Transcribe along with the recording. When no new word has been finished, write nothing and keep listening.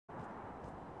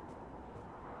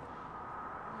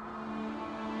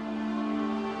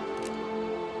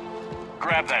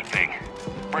Grab that thing.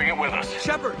 Bring it with us.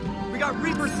 Shepard, we got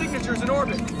Reaper signatures in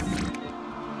orbit.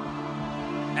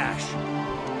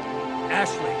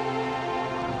 Ashley.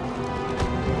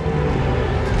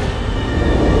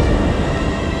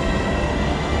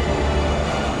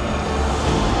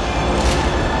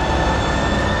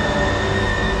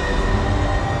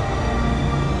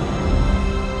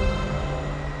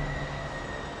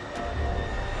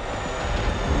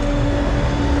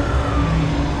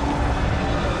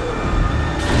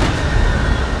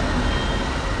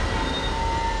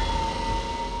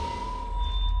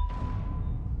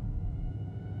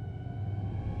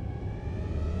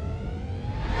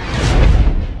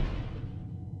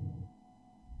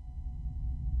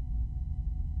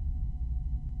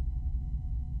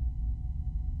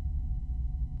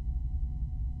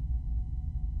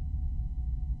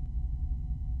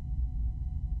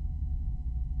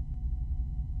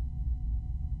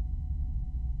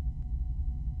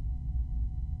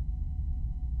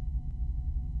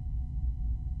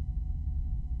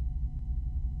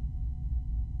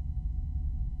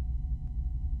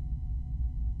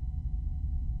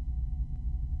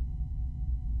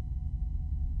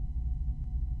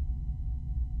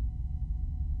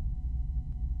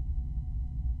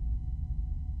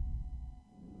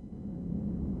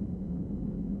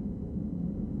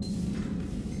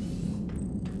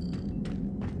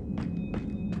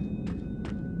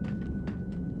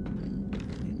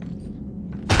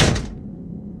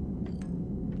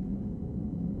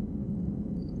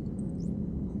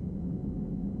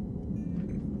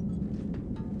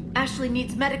 Ashley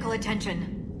needs medical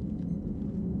attention.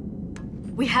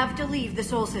 We have to leave the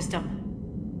Sol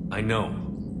system. I know.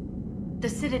 The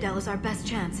Citadel is our best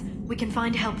chance. We can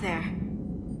find help there.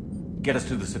 Get us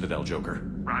to the Citadel, Joker.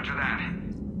 Roger that.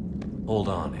 Hold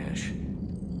on, Ash.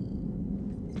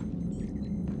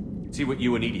 See what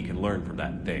you and Edie can learn from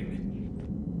that thing.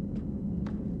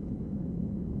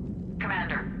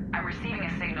 Commander, I'm receiving a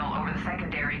signal over the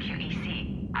secondary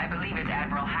QEC. I believe it's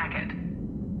Admiral Hackett.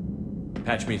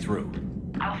 Patch me through.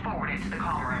 I'll forward it to the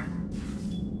comm room.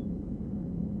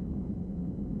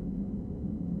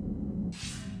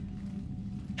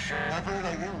 Shepard,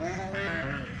 are you reading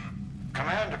me?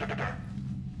 Commander.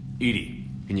 Edie,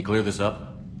 can you clear this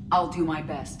up? I'll do my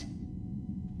best.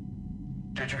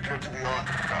 Did you get to the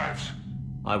archives?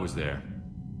 I was there.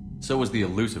 So was the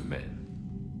elusive man.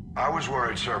 I was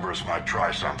worried Cerberus might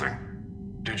try something.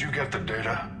 Did you get the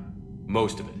data?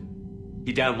 Most of it.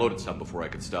 He downloaded some before I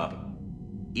could stop him.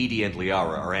 Edie and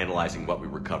Liara are analyzing what we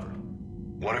recovered.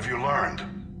 What have you learned?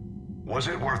 Was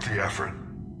it worth the effort?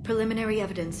 Preliminary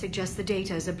evidence suggests the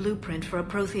data is a blueprint for a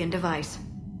Prothean device.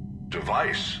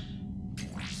 Device?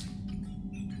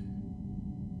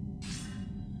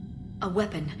 A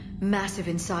weapon, massive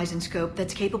in size and scope,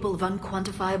 that's capable of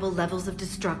unquantifiable levels of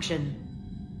destruction.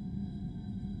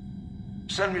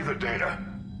 Send me the data.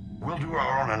 We'll do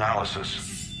our own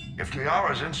analysis. If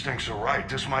Liara's instincts are right,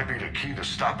 this might be the key to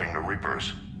stopping the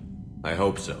Reapers. I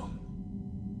hope so.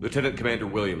 Lieutenant Commander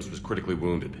Williams was critically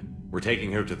wounded. We're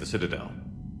taking her to the Citadel.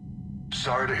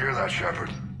 Sorry to hear that, Shepard.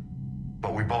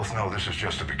 But we both know this is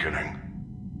just the beginning.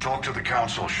 Talk to the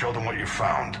Council, show them what you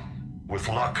found. With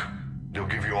luck, they'll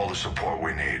give you all the support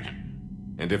we need.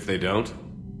 And if they don't?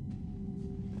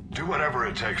 Do whatever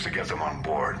it takes to get them on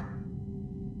board.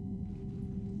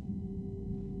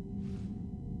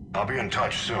 I'll be in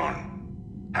touch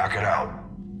soon. Hack it out.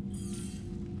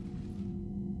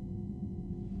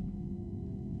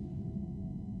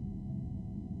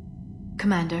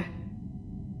 Commander.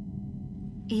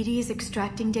 Edie is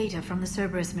extracting data from the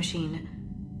Cerberus machine.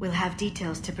 We'll have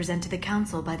details to present to the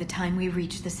Council by the time we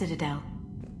reach the Citadel.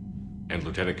 And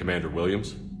Lieutenant Commander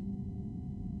Williams?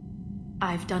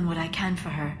 I've done what I can for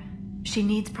her. She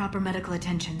needs proper medical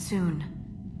attention soon.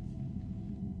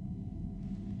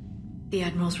 The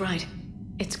Admiral's right.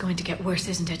 It's going to get worse,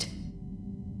 isn't it?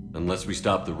 Unless we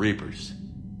stop the Reapers.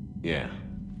 Yeah.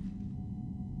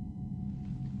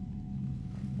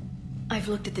 I've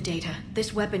looked at the data.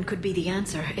 This weapon could be the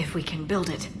answer if we can build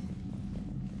it.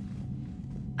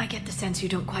 I get the sense you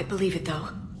don't quite believe it, though.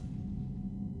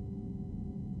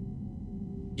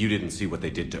 You didn't see what they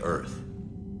did to Earth.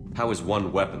 How is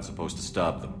one weapon supposed to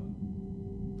stop them?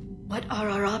 What are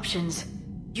our options?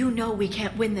 You know we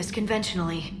can't win this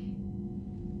conventionally.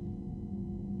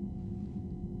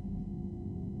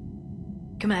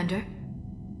 Commander?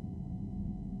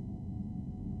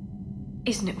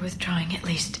 Isn't it worth trying, at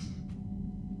least?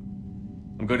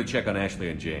 I'm going to check on Ashley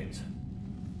and James.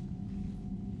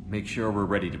 Make sure we're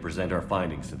ready to present our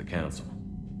findings to the Council.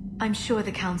 I'm sure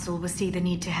the Council will see the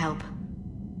need to help.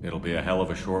 It'll be a hell of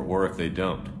a short war if they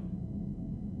don't.